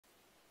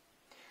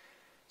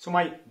So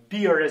my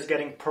beard is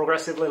getting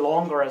progressively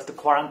longer as the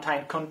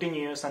quarantine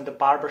continues and the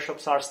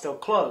barbershops are still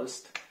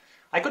closed.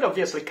 I could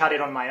obviously cut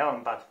it on my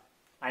own, but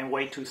I'm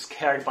way too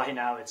scared by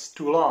now, it's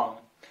too long.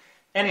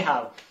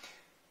 Anyhow,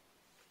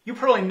 you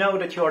probably know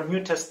that your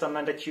New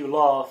Testament that you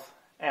love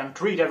and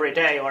read every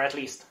day, or at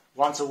least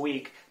once a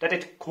week, that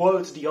it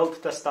quotes the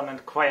Old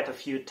Testament quite a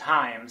few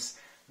times.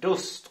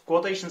 Those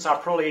quotations are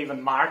probably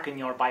even marked in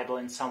your Bible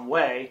in some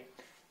way.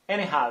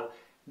 Anyhow,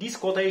 these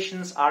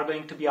quotations are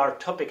going to be our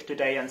topic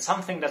today and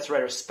something that's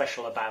rather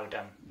special about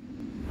them.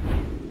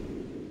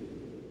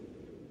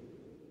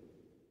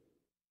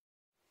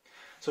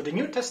 So the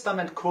New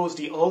Testament quotes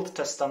the Old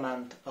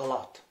Testament a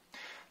lot.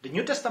 The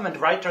New Testament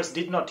writers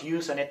did not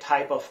use any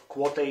type of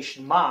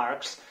quotation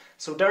marks,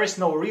 so there is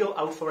no real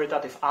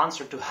authoritative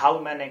answer to how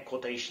many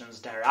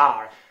quotations there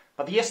are.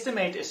 But the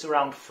estimate is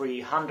around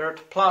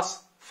 300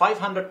 plus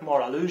 500 more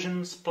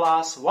allusions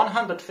plus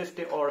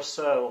 150 or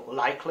so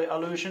likely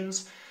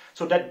allusions.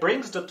 So that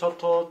brings the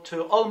total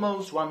to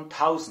almost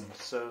 1,000,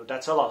 so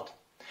that's a lot.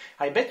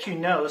 I bet you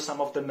know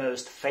some of the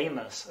most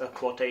famous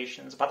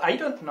quotations, but I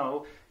don't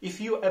know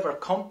if you ever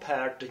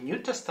compared the New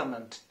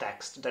Testament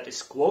text that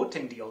is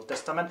quoting the Old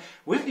Testament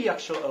with the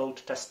actual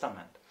Old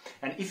Testament.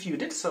 And if you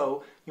did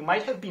so, you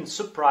might have been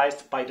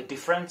surprised by the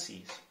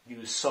differences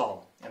you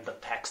saw in the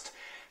text.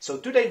 So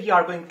today we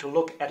are going to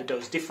look at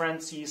those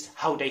differences,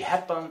 how they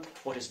happened,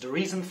 what is the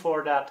reason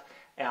for that,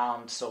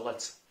 and so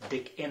let's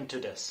dig into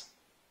this.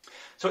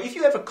 So if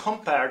you ever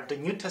compared the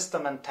New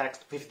Testament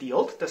text with the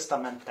Old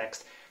Testament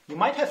text, you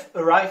might have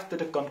arrived at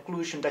the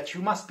conclusion that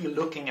you must be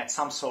looking at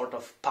some sort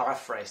of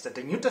paraphrase, that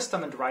the New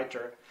Testament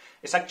writer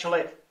is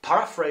actually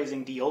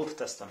paraphrasing the Old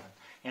Testament.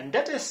 And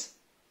that is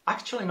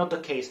actually not the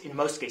case in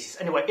most cases.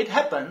 Anyway, it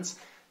happens,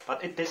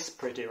 but it is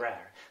pretty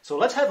rare. So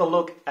let's have a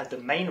look at the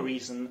main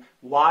reason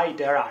why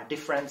there are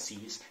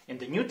differences in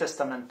the New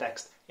Testament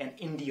text and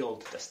in the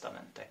Old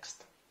Testament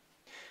text.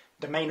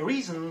 The main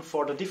reason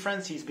for the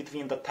differences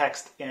between the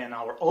text in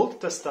our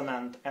Old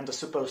Testament and the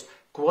supposed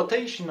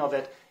quotation of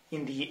it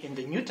in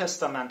the New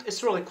Testament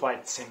is really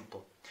quite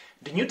simple.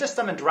 The New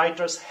Testament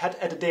writers had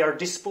at their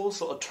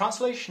disposal a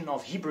translation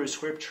of Hebrew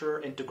scripture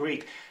into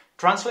Greek,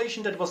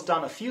 translation that was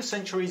done a few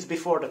centuries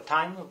before the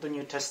time of the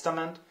New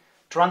Testament,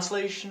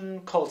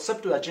 translation called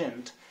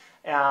Septuagint,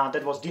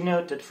 that was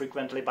denoted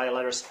frequently by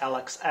letters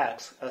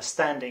LXX,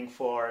 standing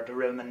for the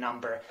Roman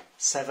number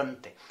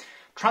 70.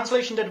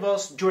 Translation that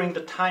was, during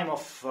the time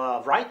of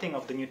writing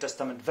of the New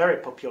Testament, very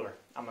popular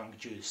among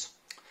Jews.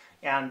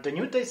 And the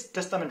New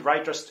Testament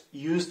writers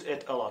used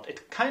it a lot.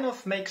 It kind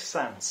of makes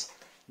sense.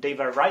 They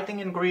were writing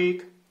in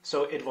Greek,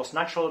 so it was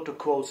natural to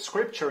quote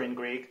scripture in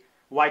Greek,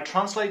 while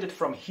translated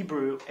from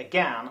Hebrew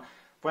again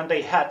when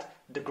they had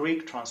the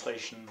Greek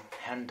translation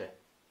handy.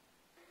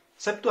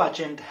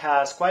 Septuagint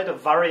has quite a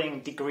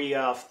varying degree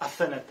of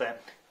affinity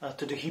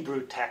to the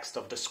Hebrew text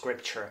of the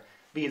scripture,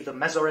 be it the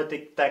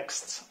Masoretic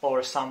texts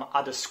or some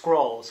other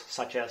scrolls,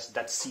 such as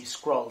Dead Sea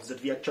Scrolls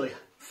that we actually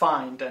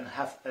find and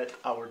have at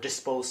our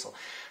disposal.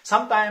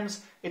 Sometimes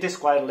it is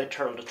quite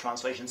literal, the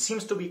translation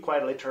seems to be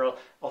quite literal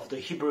of the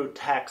Hebrew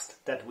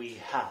text that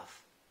we have.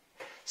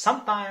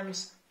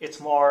 Sometimes it's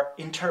more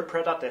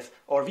interpretative,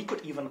 or we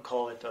could even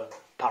call it a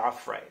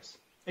paraphrase.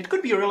 It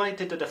could be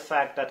related to the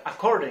fact that,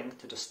 according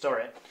to the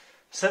story,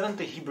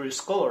 70 Hebrew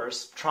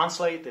scholars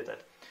translated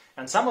it,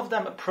 and some of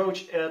them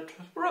approached it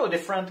really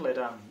differently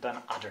than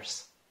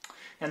others.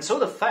 And so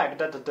the fact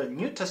that the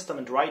New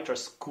Testament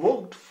writers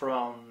quote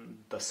from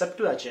the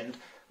Septuagint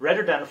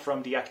rather than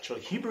from the actual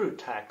Hebrew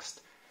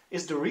text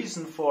is the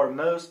reason for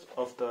most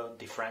of the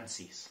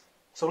differences.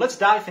 So let's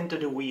dive into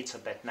the weeds a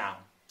bit now.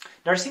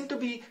 There seem to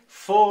be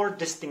 4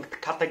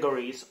 distinct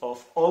categories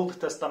of Old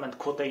Testament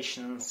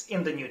quotations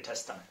in the New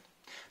Testament.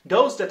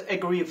 Those that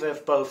agree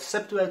with both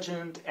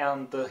Septuagint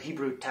and the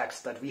Hebrew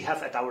text that we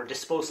have at our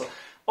disposal.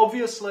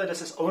 Obviously,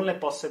 this is only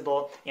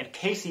possible in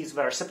cases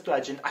where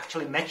Septuagint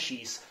actually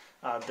matches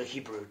the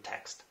Hebrew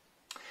text.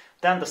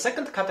 Then the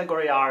second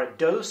category are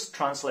those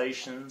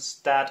translations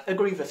that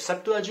agree with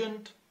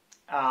Septuagint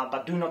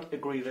but do not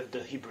agree with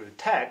the Hebrew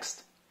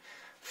text.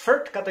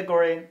 Third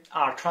category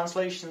are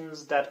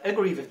translations that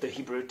agree with the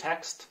Hebrew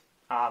text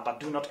but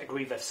do not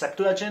agree with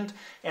Septuagint.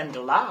 And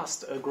the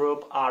last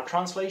group are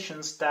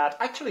translations that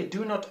actually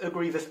do not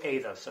agree with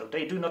either. So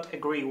they do not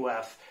agree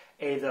with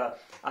either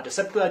the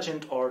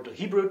Septuagint or the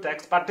Hebrew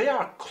text, but they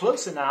are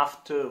close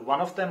enough to one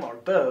of them or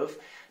both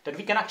that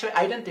we can actually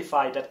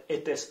identify that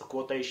it is a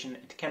quotation.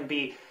 It can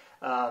be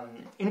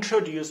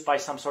introduced by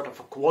some sort of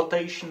a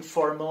quotation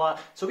formula.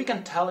 So we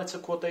can tell it's a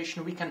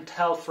quotation, we can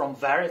tell from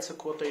where it's a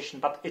quotation,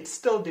 but it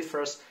still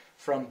differs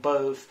from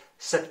both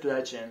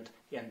Septuagint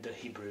and the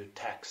Hebrew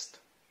text.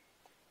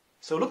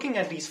 So looking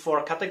at these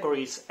 4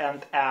 categories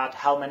and at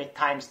how many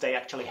times they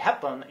actually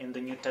happen in the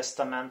New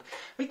Testament,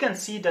 we can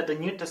see that the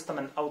New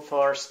Testament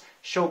authors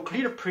show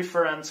clear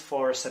preference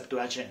for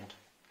Septuagint.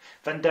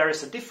 When there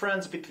is a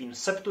difference between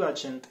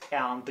Septuagint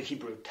and the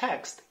Hebrew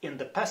text in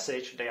the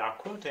passage they are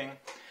quoting,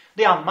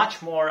 they are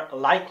much more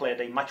likely,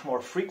 they much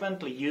more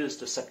frequently use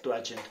the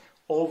Septuagint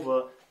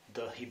over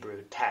the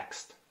Hebrew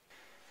text.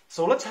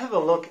 So let's have a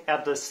look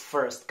at this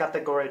first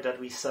category that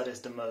we said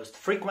is the most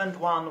frequent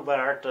one,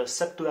 where the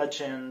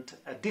Septuagint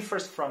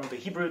differs from the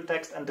Hebrew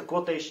text and the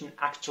quotation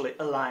actually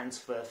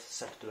aligns with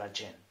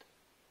Septuagint.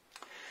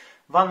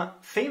 One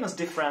famous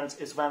difference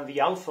is when the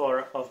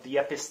author of the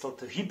epistle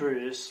to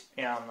Hebrews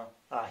in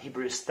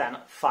Hebrews 10,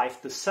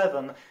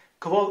 5-7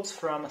 quotes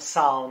from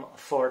Psalm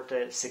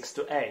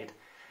 46-8.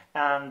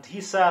 And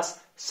he says,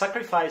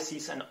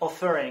 "Sacrifices and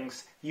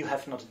offerings you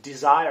have not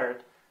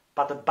desired,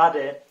 but a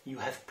body you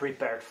have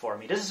prepared for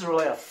me." This is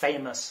really a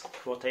famous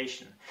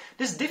quotation.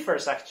 This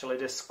differs actually,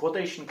 this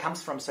quotation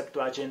comes from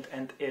Septuagint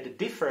and it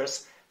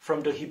differs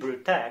from the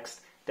Hebrew text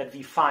that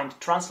we find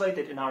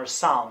translated in our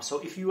Psalm. So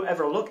if you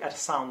ever look at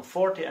Psalm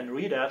 40 and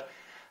read it,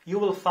 you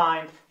will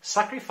find,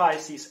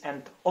 "Sacrifices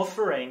and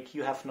offering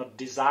you have not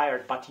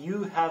desired, but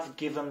you have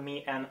given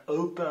me an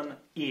open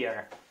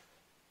ear."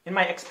 In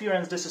my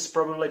experience, this is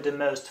probably the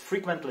most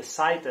frequently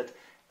cited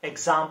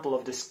example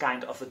of this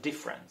kind of a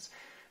difference.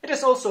 It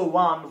is also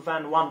one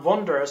when one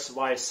wonders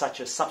why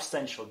such a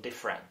substantial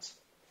difference.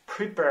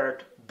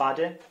 Prepared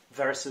body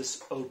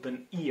versus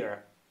open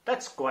ear.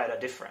 That's quite a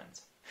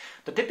difference.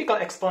 The typical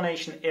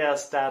explanation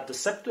is that the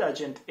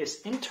Septuagint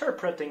is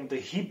interpreting the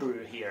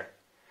Hebrew here,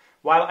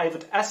 while I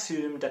would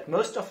assume that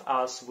most of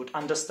us would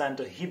understand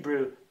the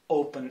Hebrew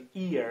open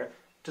ear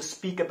to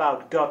speak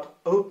about God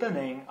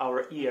opening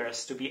our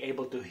ears to be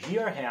able to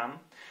hear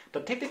Him.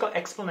 The typical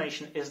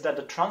explanation is that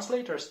the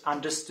translators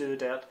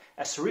understood it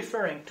as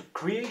referring to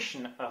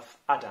creation of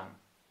Adam.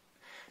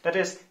 That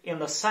is, in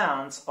the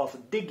sense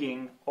of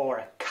digging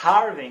or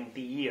carving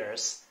the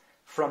ears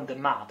from the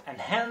mud, and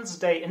hence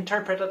they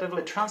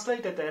interpretatively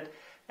translated it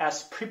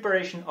as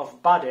preparation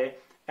of body,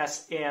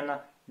 as in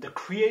the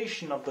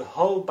creation of the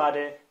whole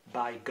body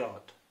by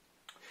God.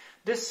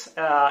 This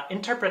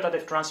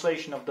interpretative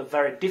translation of the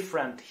very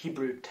different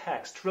Hebrew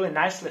text really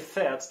nicely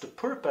fits the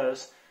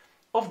purpose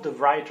of the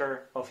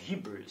writer of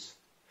Hebrews.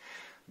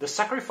 The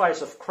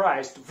sacrifice of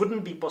Christ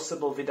wouldn't be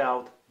possible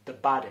without the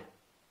body.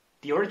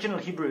 The original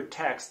Hebrew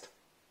text,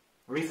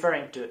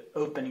 referring to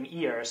opening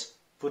ears,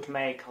 would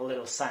make a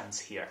little sense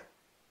here.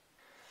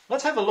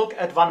 Let's have a look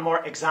at one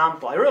more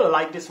example. I really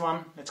like this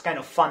one. It's kind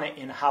of funny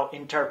in how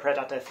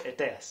interpretative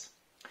it is.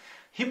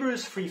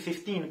 Hebrews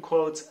 3:15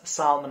 quotes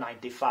Psalm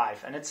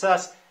 95, and it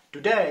says,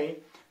 "Today,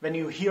 when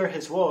you hear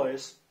his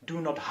voice,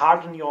 do not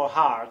harden your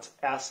hearts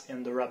as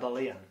in the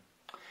rebellion."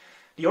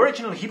 The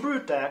original Hebrew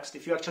text,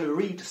 if you actually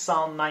read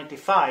Psalm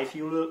 95,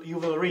 you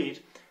will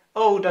read,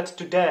 "Oh, that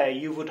today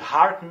you would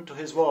hearken to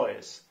his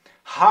voice.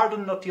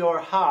 Harden not your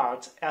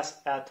hearts as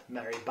at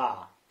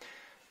Meribah."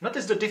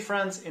 Notice the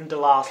difference in the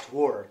last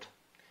word.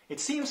 It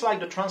seems like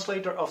the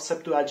translator of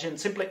Septuagint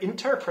simply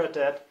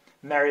interpreted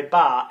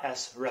Meribah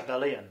as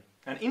rebellion.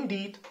 And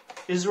indeed,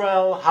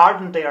 Israel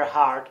hardened their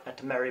heart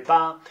at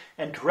Meribah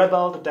and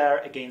rebelled there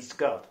against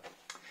God.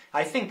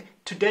 I think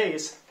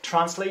today's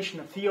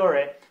translation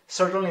theory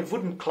certainly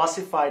wouldn't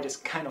classify this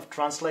kind of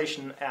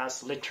translation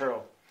as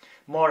literal.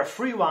 More a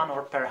free one,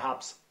 or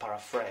perhaps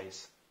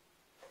paraphrase.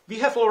 We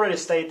have already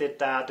stated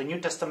that the New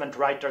Testament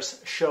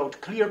writers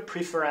showed clear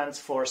preference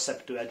for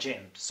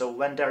Septuagint. So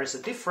when there is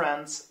a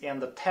difference in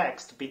the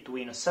text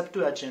between a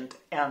Septuagint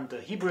and the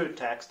Hebrew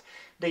text,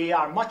 they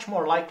are much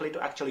more likely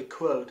to actually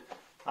quote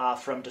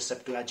from the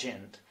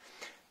Septuagint.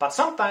 But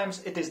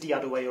sometimes it is the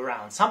other way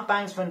around.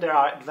 Sometimes when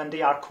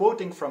they are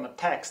quoting from a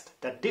text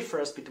that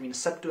differs between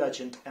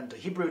Septuagint and the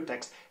Hebrew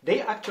text, they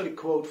actually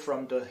quote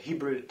from the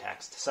Hebrew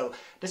text. So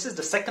this is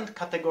the second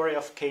category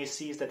of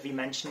cases that we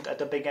mentioned at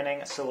the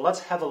beginning. So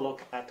let's have a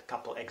look at a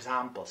couple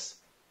examples.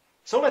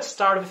 So let's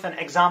start with an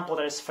example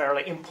that is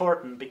fairly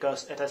important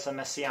because it is a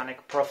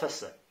messianic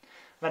prophecy.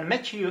 When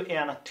Matthew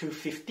in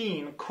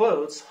 2:15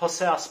 quotes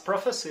Hosea's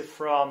prophecy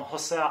from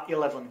Hosea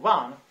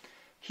 11:1,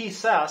 he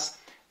says,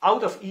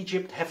 "Out of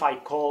Egypt have I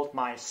called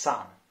my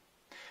son."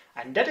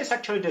 And that is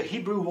actually the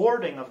Hebrew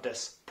wording of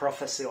this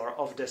prophecy or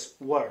of this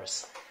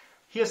verse.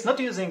 He is not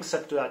using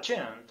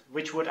Septuagint,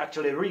 which would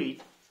actually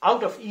read,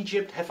 "Out of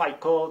Egypt have I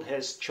called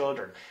his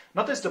children."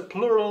 Notice the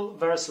plural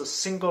versus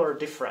singular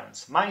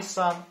difference, my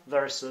son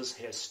versus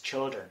his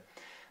children.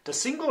 The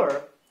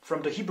singular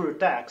from the Hebrew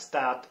text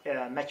that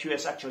Matthew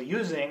is actually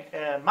using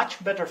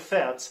much better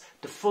fits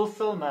the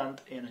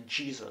fulfillment in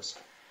Jesus.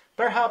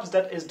 Perhaps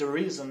that is the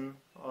reason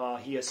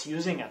he is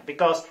using it,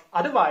 because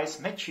otherwise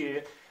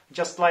Matthew,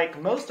 just like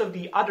most of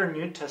the other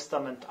New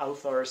Testament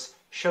authors,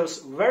 shows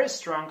very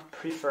strong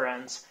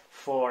preference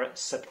for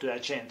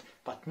Septuagint,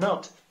 but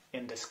not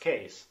in this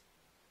case.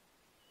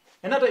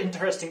 Another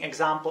interesting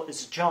example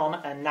is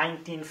John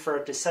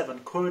 19:37,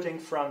 quoting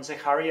from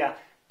Zechariah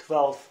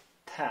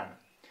 12:10.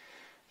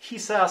 He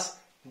says,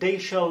 "They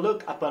shall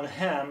look upon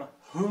him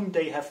whom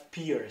they have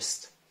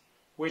pierced,"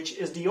 which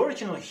is the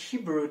original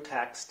Hebrew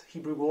text,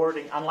 Hebrew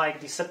wording, unlike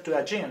the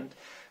Septuagint,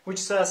 which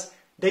says,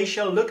 "They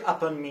shall look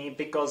upon me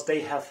because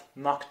they have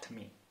mocked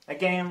me."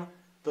 Again,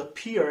 the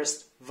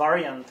pierced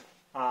variant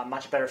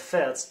much better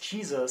fits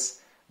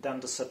Jesus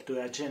than the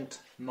Septuagint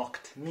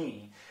 "mocked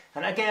me."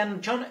 And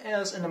again, John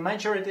is in the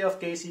majority of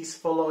cases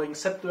following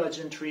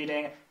Septuagint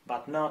reading,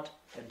 but not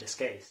in this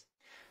case.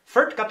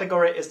 Third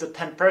category is the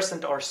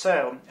 10% or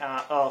so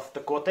of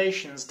the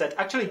quotations that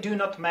actually do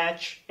not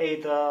match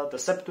either the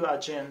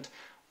Septuagint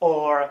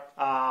or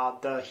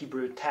the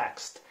Hebrew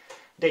text.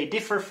 They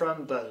differ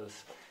from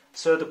both.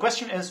 So the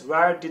question is,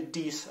 where did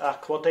these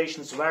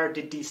quotations, where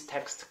did these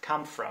texts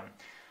come from?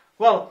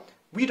 Well,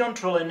 we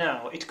don't really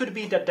know. It could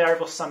be that there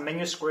was some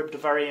manuscript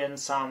variant,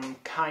 some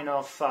kind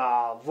of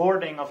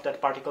wording of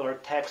that particular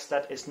text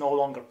that is no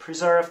longer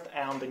preserved,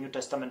 and the New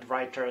Testament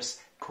writers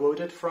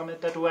quoted from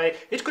it that way.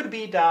 It could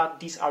be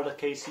that these are the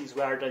cases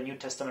where the New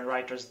Testament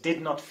writers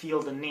did not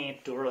feel the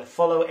need to really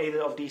follow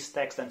either of these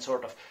texts and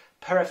sort of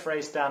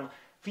paraphrase them.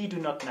 We do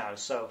not know.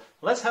 So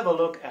let's have a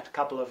look at a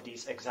couple of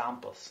these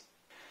examples.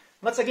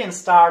 Let's again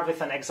start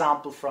with an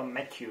example from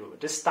Matthew,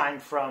 this time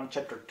from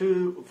chapter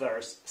 2,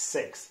 verse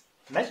 6.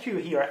 Matthew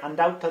here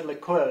undoubtedly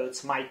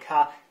quotes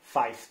Micah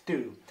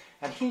 5:2,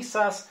 and he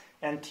says,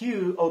 "And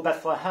you, O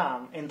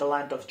Bethlehem, in the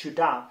land of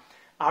Judah,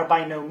 are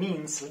by no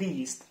means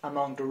least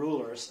among the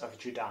rulers of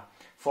Judah,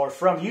 for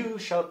from you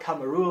shall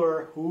come a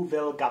ruler who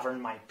will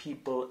govern my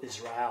people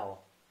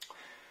Israel."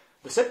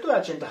 The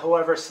Septuagint,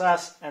 however,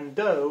 says, "And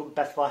though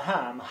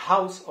Bethlehem,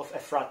 house of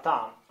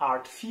Ephratah,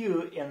 art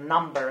few in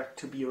number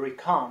to be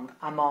reckoned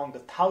among the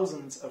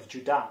thousands of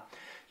Judah,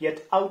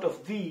 yet out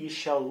of thee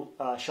shall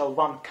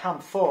one come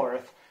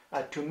forth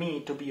to me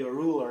to be a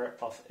ruler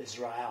of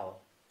Israel."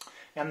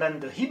 And then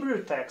the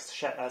Hebrew text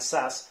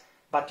says,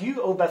 "But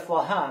you, O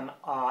Bethlehem,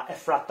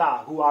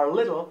 Ephratah, who are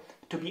little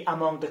to be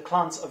among the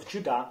clans of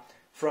Judah,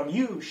 from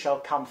you shall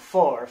come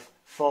forth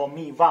for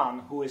me one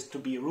who is to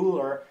be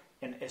ruler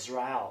in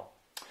Israel."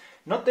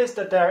 Notice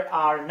that there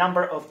are a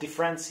number of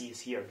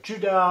differences here.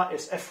 Judah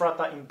is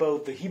Ephratah in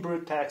both the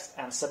Hebrew text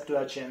and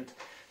Septuagint.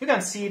 You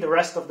can see the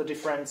rest of the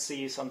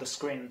differences on the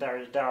screen.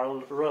 There are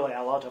really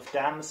a lot of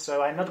them,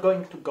 so I'm not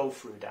going to go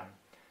through them.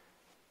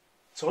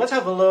 So let's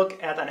have a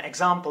look at an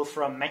example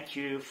from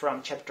Matthew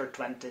from chapter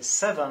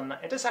 27.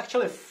 It is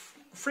actually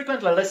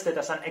frequently listed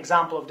as an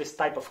example of this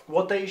type of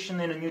quotation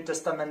in the New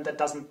Testament that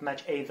doesn't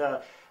match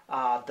either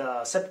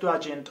the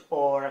Septuagint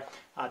or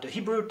the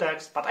Hebrew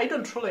text, but I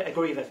don't really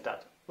agree with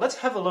that. Let's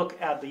have a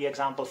look at the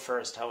example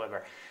first,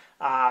 however.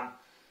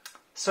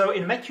 So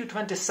in Matthew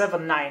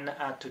 27, 9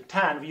 to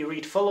 10, we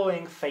read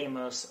following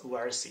famous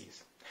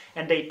verses.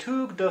 "And they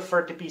took the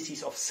 30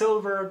 pieces of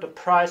silver, the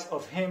price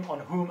of him on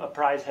whom a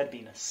price had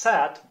been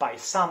set by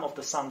some of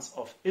the sons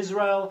of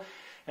Israel,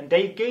 and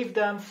they gave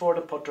them for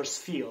the potter's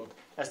field,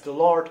 as the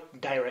Lord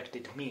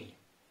directed me."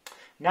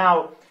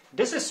 Now,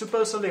 this is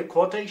supposedly a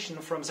quotation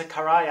from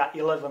Zechariah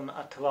 11,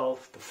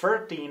 12 to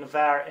 13,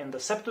 where in the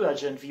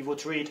Septuagint we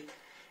would read,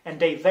 "And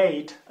they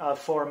weighed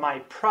for my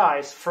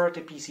price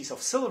 30 pieces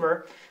of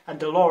silver, and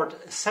the Lord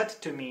said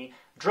to me,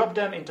 drop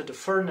them into the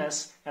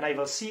furnace, and I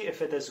will see if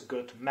it is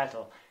good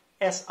metal,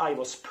 as I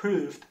was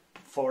proved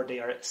for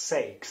their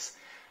sakes.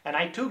 And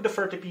I took the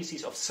 30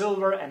 pieces of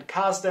silver and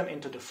cast them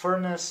into the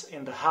furnace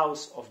in the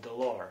house of the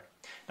Lord."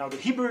 Now the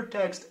Hebrew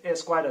text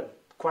is quite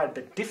a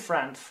bit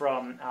different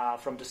from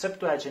the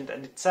Septuagint,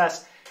 and it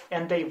says,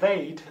 "And they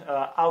weighed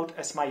out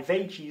as my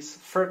wages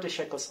 30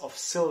 shekels of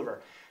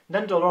silver.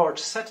 Then the Lord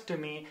said to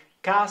me,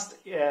 cast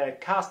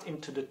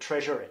into the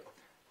treasury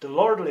the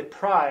lordly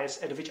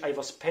price at which I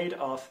was paid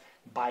off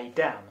by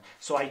them.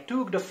 So I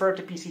took the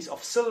 30 pieces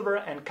of silver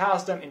and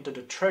cast them into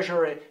the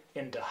treasury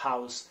in the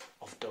house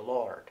of the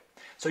Lord."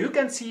 So you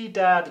can see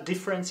that the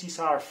differences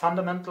are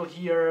fundamental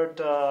here.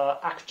 The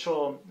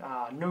actual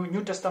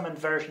New Testament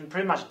version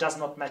pretty much does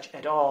not match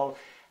at all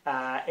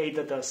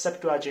either the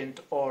Septuagint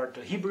or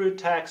the Hebrew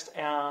text,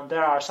 and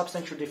there are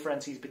substantial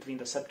differences between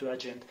the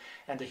Septuagint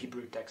and the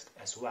Hebrew text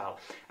as well.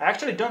 I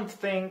actually don't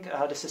think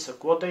this is a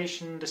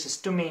quotation. This is,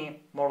 to me,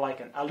 more like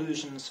an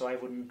allusion, so I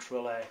wouldn't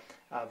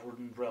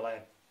really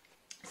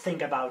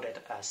think about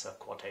it as a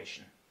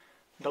quotation.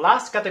 The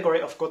last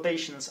category of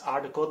quotations are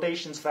the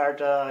quotations where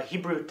the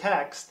Hebrew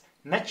text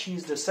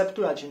matches the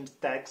Septuagint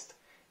text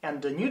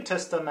and the New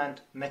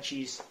Testament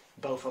matches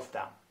both of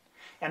them.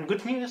 And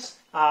good news,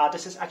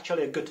 this is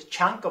actually a good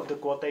chunk of the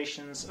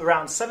quotations.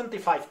 Around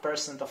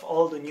 75% of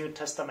all the New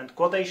Testament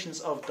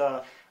quotations of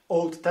the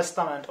Old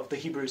Testament of the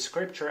Hebrew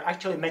Scripture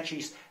actually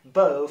matches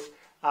both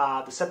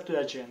the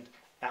Septuagint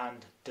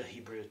and the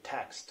Hebrew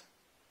text.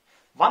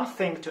 One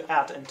thing to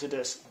add into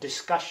this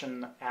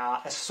discussion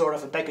as sort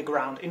of a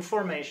background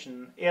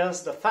information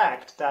is the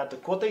fact that the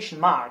quotation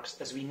marks,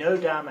 as we know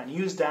them and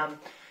use them,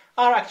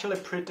 are actually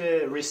a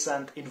pretty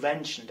recent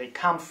invention. They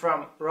come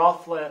from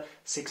roughly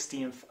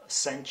 16th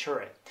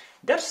century.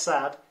 That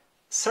said,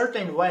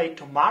 certain way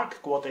to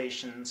mark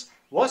quotations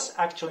was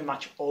actually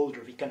much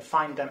older. We can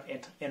find them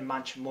in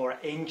much more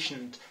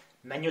ancient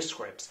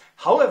manuscripts.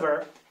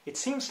 However, it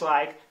seems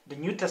like the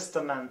New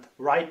Testament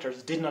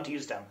writers did not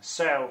use them.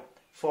 So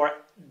for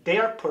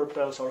their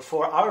purpose, or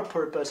for our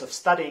purpose of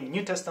studying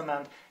New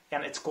Testament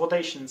and its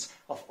quotations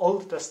of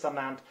Old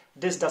Testament,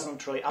 this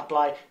doesn't really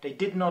apply. They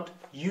did not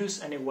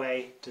use any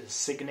way to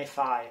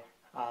signify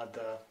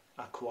the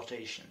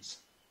quotations.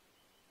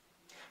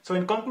 So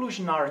in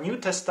conclusion, our New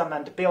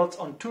Testament builds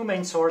on two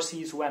main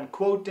sources when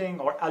quoting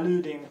or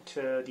alluding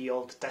to the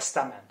Old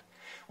Testament.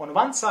 On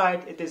one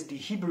side, it is the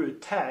Hebrew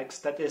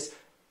text that is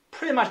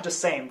pretty much the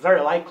same, very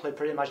likely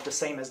pretty much the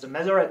same as the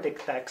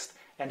Masoretic text,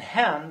 and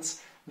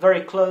hence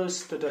very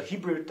close to the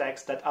Hebrew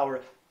text that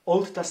our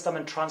Old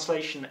Testament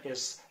translation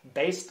is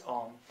based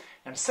on.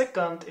 And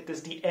second, it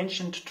is the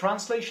ancient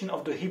translation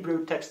of the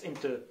Hebrew text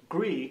into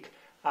Greek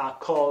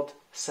called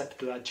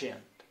Septuagint.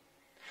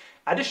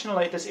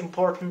 Additionally, it is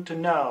important to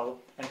know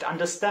and to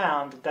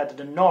understand that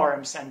the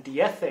norms and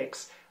the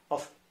ethics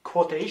of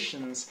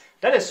quotations,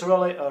 that is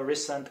really a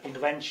recent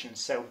invention.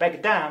 So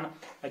back then,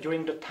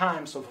 during the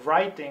times of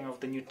writing of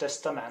the New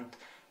Testament,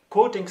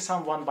 quoting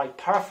someone by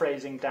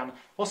paraphrasing them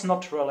was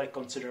not really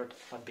considered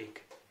a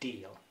big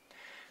deal.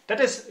 That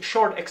is a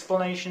short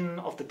explanation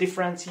of the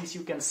differences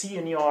you can see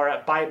in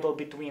your Bible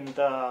between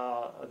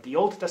the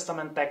Old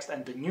Testament text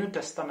and the New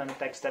Testament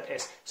text that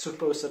is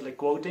supposedly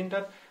quoting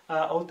that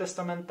Old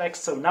Testament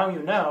text. So now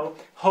you know.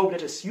 Hope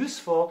that is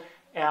useful,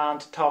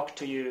 and talk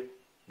to you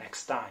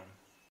next time.